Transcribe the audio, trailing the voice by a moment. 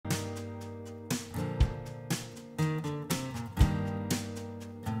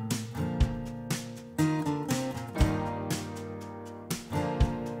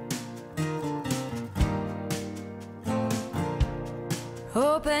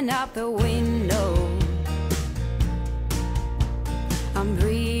Open up the window. I'm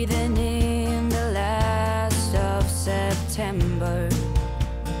breathing in the last of September.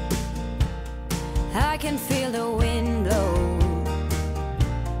 I can feel the wind blow,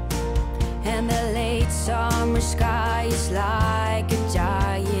 and the late summer sky is like a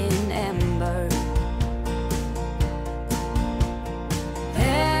giant ember.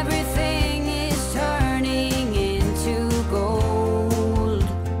 Everything is turning into gold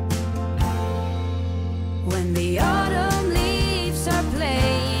when the autumn leaves are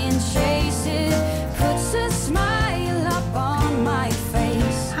playing chases, puts a smile up on my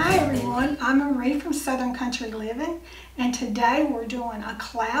face. Hi everyone, I'm Marie from Southern Country Living, and today we're doing a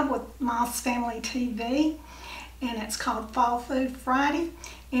collab with Moss Family TV, and it's called Fall Food Friday.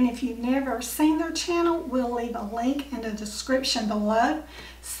 And if you've never seen their channel, we'll leave a link in the description below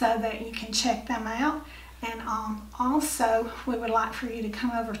so that you can check them out. And also, we would like for you to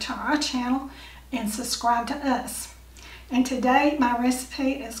come over to our channel and subscribe to us. And today, my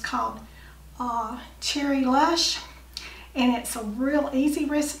recipe is called Cherry Lush, and it's a real easy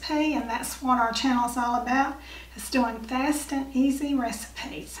recipe, and that's what our channel is all about. It's doing fast and easy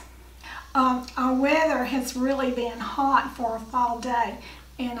recipes. Our weather has really been hot for a fall day,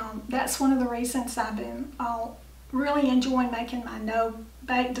 and that's one of the reasons I've been really enjoying making my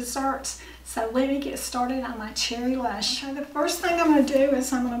no-bake desserts. So let me get started on my Cherry Lush. Okay, the first thing I'm going to do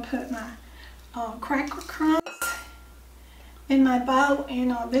is I'm going to put my cracker crumbs in my bowl,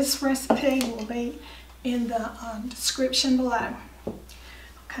 and this recipe will be in the description below.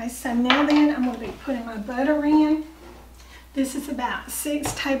 Okay, so now then I'm going to be putting my butter in. This is about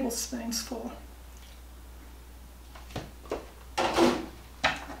 6 tablespoons full.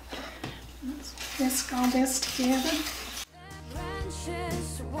 Let's whisk all this together.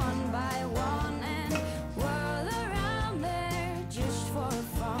 Branches one by one and whirl around there just for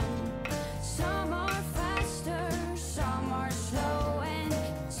fun. Some are faster, some are slow, and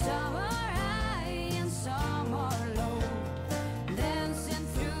some are high and some are low. Dancing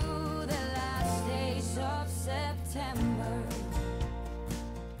through the last days of September.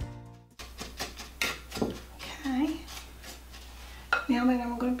 Okay. Now then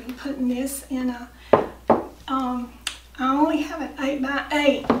I'm going to be putting this in a, I only have an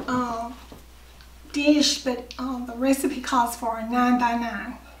 8x8 dish, but the recipe calls for a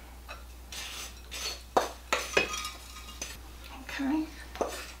 9x9. Okay.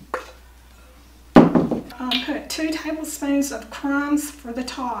 I'll put 2 tablespoons of crumbs for the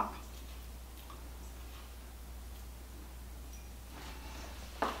top.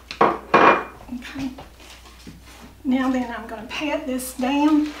 Okay. Now then I'm going to pat this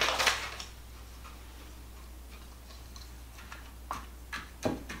down.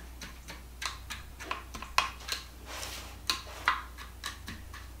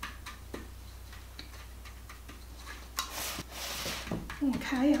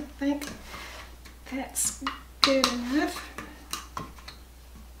 Okay, I think that's good enough.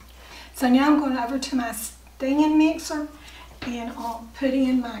 So now I'm going over to my stand mixer, and I'll put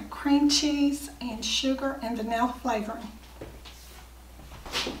in my cream cheese and sugar and vanilla flavoring.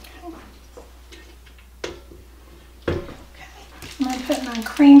 Okay. I'm going to put my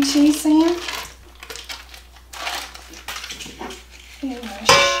cream cheese in, and my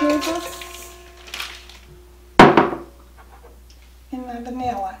sugar, and my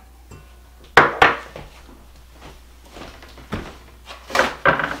vanilla.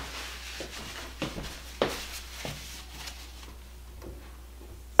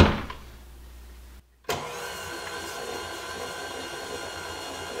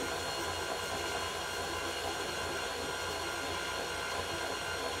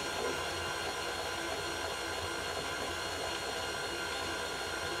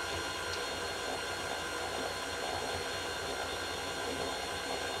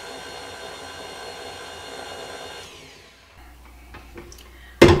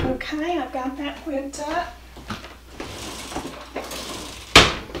 Okay, I've got that whipped up.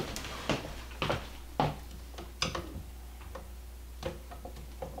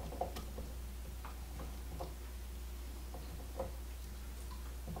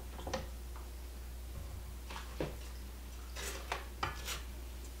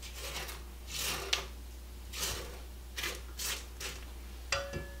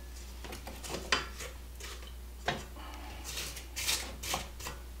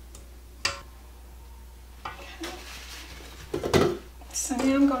 So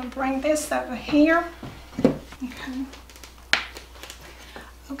now I'm going to bring this over here. Okay.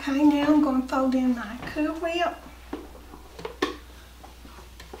 Okay, now I'm going to fold in my Cool Whip.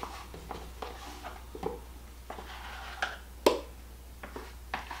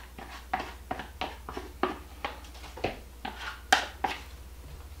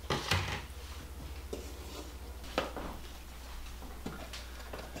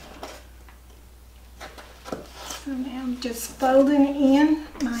 I'm just folding in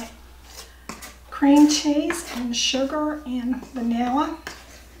my cream cheese and sugar and vanilla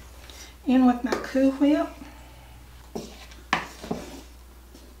in with my Cool Whip.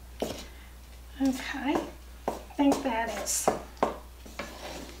 Okay, I think that is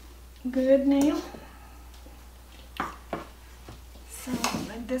good now. So I'll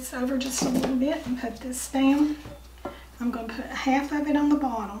move this over just a little bit and put this down. I'm going to put half of it on the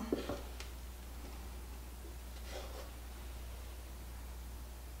bottom.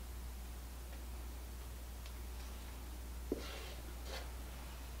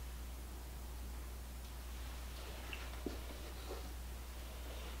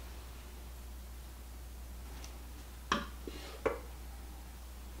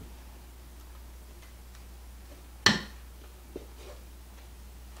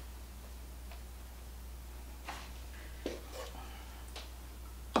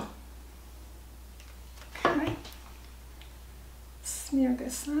 Smear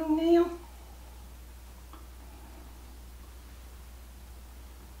this on now.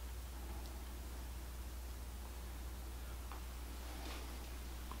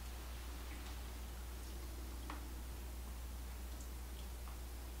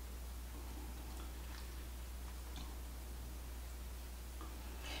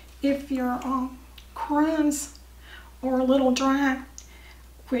 If your crumbs are a little dry,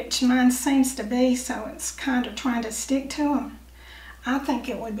 which mine seems to be, so it's kind of trying to stick to them, I think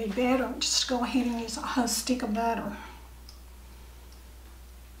it would be better just to go ahead and use a whole stick of butter,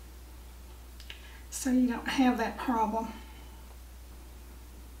 so you don't have that problem.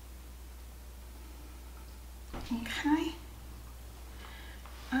 Okay.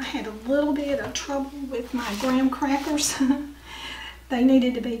 I had a little bit of trouble with my graham crackers. They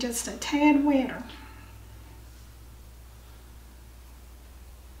needed to be just a tad wetter.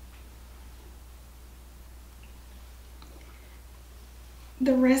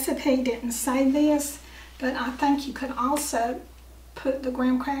 The recipe didn't say this, but I think you could also put the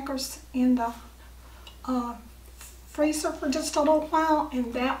graham crackers in the freezer for just a little while,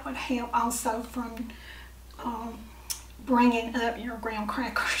 and that would help also from bringing up your graham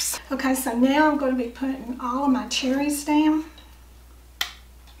crackers. Okay, so now I'm going to be putting all of my cherries down.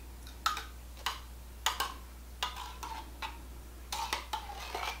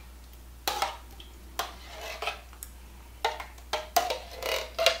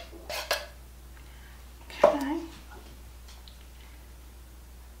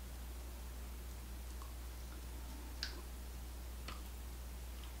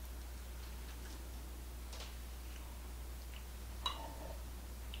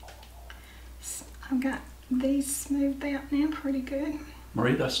 I've got these smoothed out now pretty good.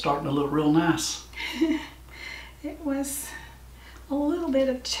 Marie, that's starting to look real nice. It was a little bit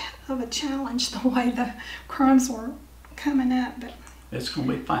of a challenge the way the crumbs were coming up, but it's going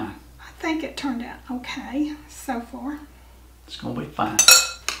to be fine. I think it turned out okay so far. It's going to be fine.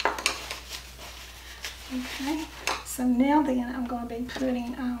 Okay, so now then I'm going to be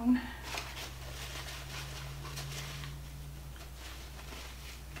putting on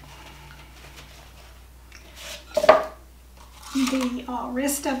the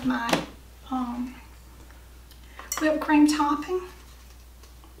rest of my whipped cream topping.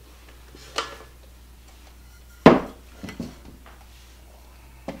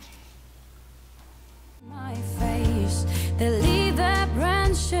 My face, they leave their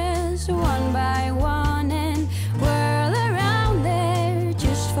branches one by one and whirl around there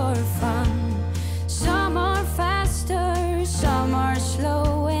just for fun. Some are faster, some are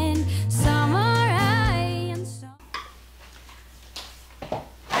slow, and some are high, and some...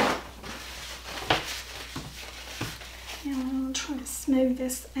 Now I'm going to try to smooth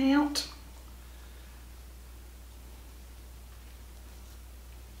this out.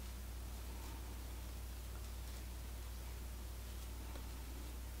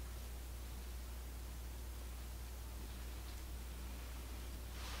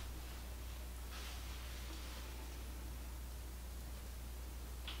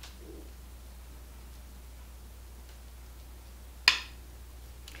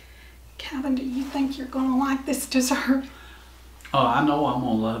 Calvin, do you think you're going to like this dessert? Oh, I know I'm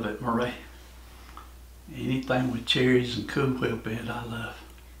going to love it, Marie. Anything with cherries and Cool Whip in it, I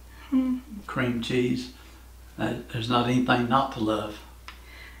love. Cream cheese. There's not anything not to love.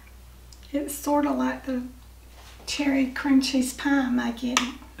 It's sort of like the cherry cream cheese pie I make it.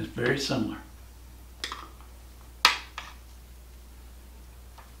 It's very similar.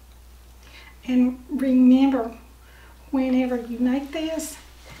 And remember, whenever you make this,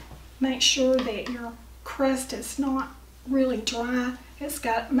 make sure that your crust is not really dry. It's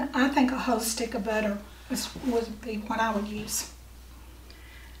got, I think, a whole stick of butter This would be what I would use.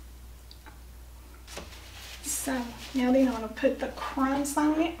 So now then I'm going to put the crumbs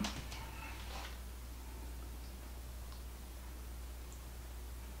on it.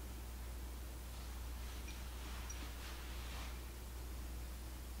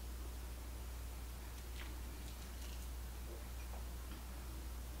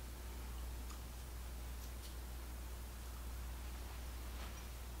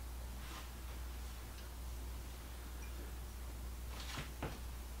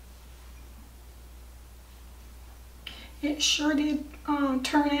 It sure did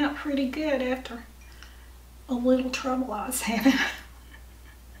turn out pretty good after a little trouble I was having.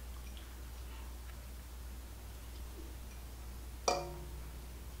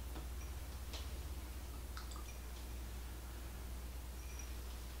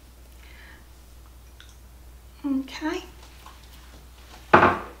 Okay.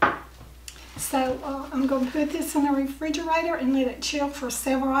 So I'm going to put this in the refrigerator and let it chill for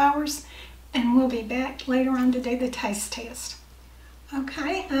several hours. And we'll be back later on to do the taste test.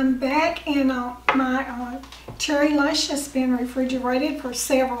 Okay, I'm back and my Cherry Lush has been refrigerated for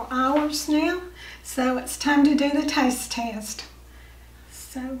several hours now. So it's time to do the taste test.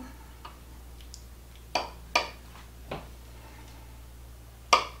 So,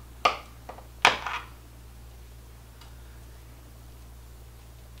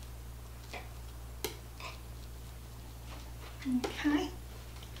 okay.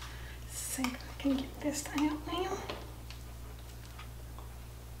 See if I can get this out now.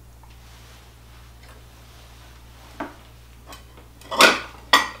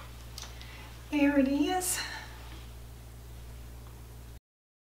 There it is.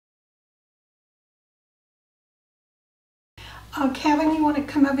 Calvin, you want to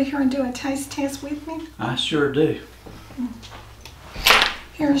come over here and do a taste test with me? I sure do.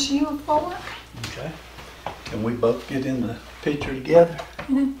 Here's you a fork. Okay. Can we both get in the picture together?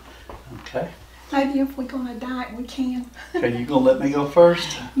 Mm-hmm. Okay. Maybe if we're going to diet, we can. Okay, you gonna let me go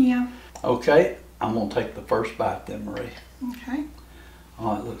first? Yeah. Okay, I'm gonna take the first bite then, Marie. Okay.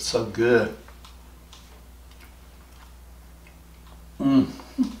 Oh, it looks so good. Mmm.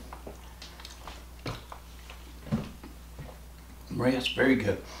 Marie, it's very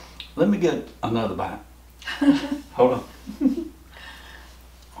good. Let me get another bite. Hold on.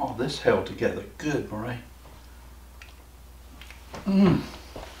 Oh, this held together good, Marie. Mmm.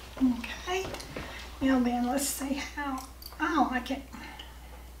 Okay. Now then, let's see how I like it.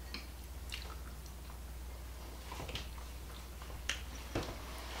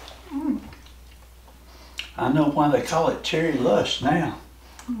 I know why they call it Cherry Lush now.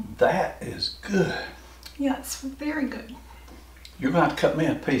 That is good. Yeah, it's very good. You're going to have to cut me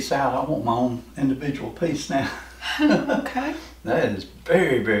a piece out. I want my own individual piece now. Okay. That is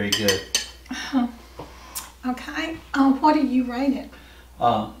very, very good. Okay. What do you rate it?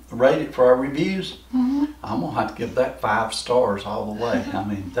 Rate it for our reviews. Mm-hmm. I'm going to have to give that 5 stars all the way. I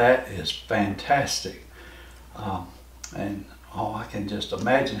mean, that is fantastic. And oh, I can just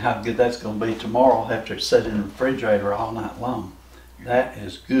imagine how good that's going to be tomorrow after it's set in the refrigerator all night long. That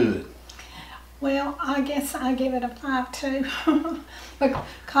is good. Well, I guess I give it a 5 too,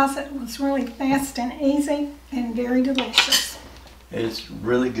 because it was really fast and easy and very delicious. It's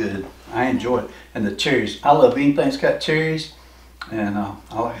really good. I enjoy it. And the cherries, I love anything that's got cherries. And I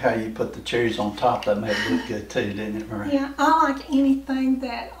like how you put the cherries on top. That made it look good too, didn't it, Marie? Yeah, I like anything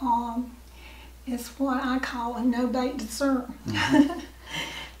that is what I call a no-bake dessert. Mm-hmm.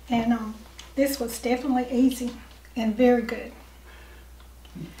 And this was definitely easy and very good.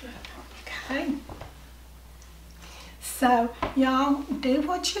 Okay. So, y'all do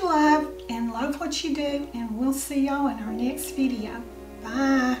what you love and love what you do, and we'll see y'all in our next video.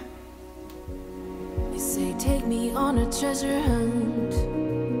 Bye. You say take me on a treasure hunt.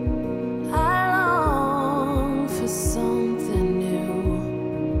 I long for something new.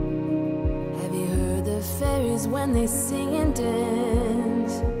 Have you heard the fairies when they sing and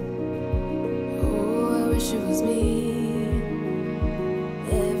dance? Oh, I wish it was me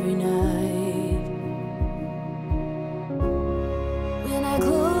every night. When I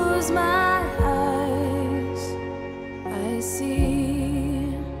close my eyes, I see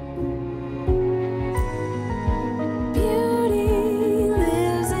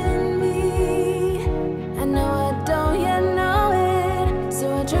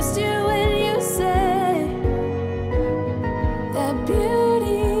trust you when you say that beauty